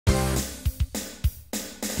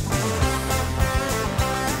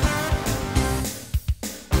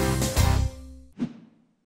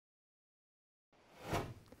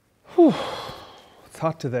Whew, it's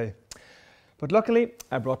hot today. But luckily,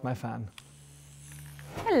 I brought my fan.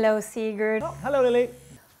 Hello, Sigurd. Oh, hello, Lillie.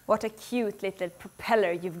 What a cute little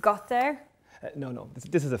propeller you've got there. No,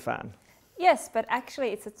 this is a fan. Yes, but actually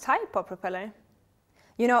it's a type of propeller.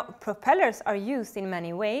 You know, propellers are used in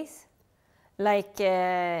many ways, like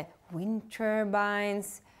wind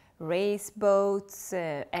turbines, race boats,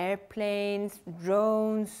 airplanes,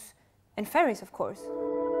 drones, and ferries, of course.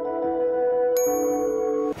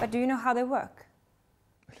 But do you know how they work?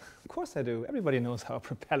 Of course I do. Everybody knows how a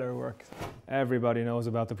propeller works. Everybody knows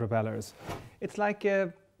about the propellers. It's like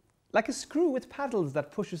a screw with paddles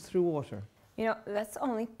that pushes through water. You know, that's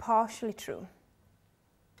only partially true.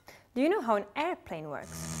 Do you know how an airplane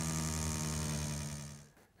works?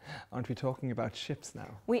 Aren't we talking about ships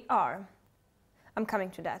now? We are. I'm coming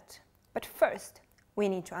to that. But first, we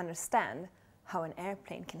need to understand how an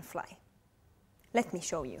airplane can fly. Let me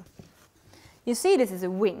show you. You see, this is a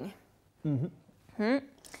wing.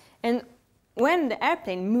 And when the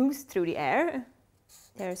airplane moves through the air,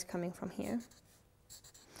 the air is coming from here.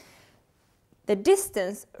 The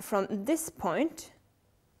distance from this point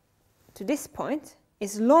to this point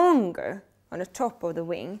is longer on the top of the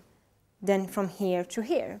wing than from here to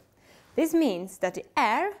here. This means that the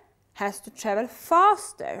air has to travel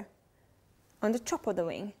faster on the top of the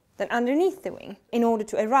wing than underneath the wing in order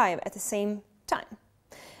to arrive at the same time.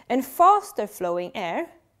 And faster flowing air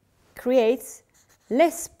creates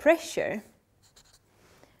less pressure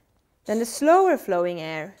than the slower flowing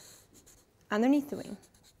air underneath the wing.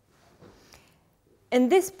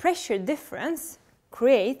 And this pressure difference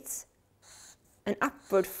creates an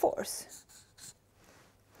upward force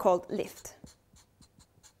called lift.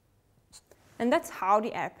 And that's how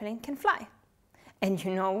the airplane can fly. And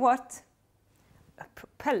you know what? A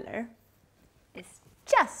propeller is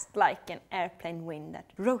just like an airplane wing that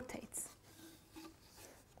rotates.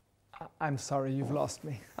 I'm sorry, you've lost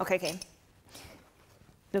me. Okay.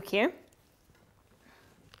 Look here.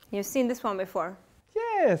 You've seen this one before.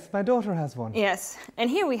 Yes, my daughter has one. Yes, and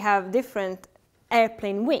here we have different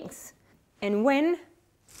airplane wings. And when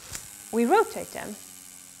we rotate them,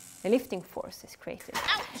 a lifting force is created.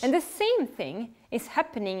 Ouch! And the same thing is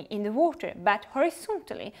happening in the water, but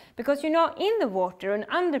horizontally. Because you know, in the water, an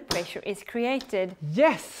under pressure is created.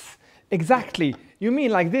 Yes, exactly. You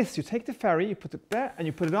mean like this, you take the ferry, you put it there, and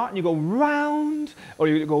you put it on, and you go round, or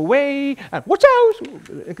you go away, and watch out!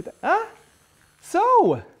 Huh?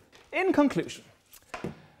 So, in conclusion,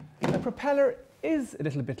 a propeller is a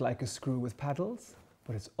little bit like a screw with paddles,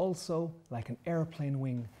 but it's also like an airplane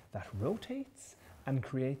wing that rotates and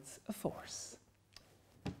creates a force.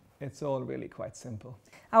 It's all really quite simple.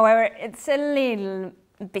 However, it's a little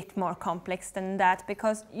bit more complex than that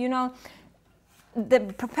because, you know, the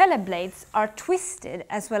propeller blades are twisted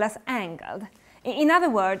as well as angled. In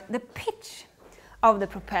other words, the pitch of the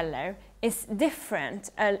propeller is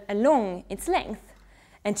different along its length.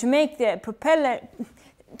 And to make the propeller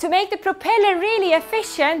really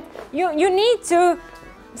efficient, you need to...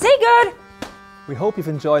 Sigurd! We hope you've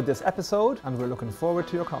enjoyed this episode and we're looking forward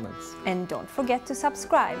to your comments. And don't forget to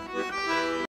subscribe.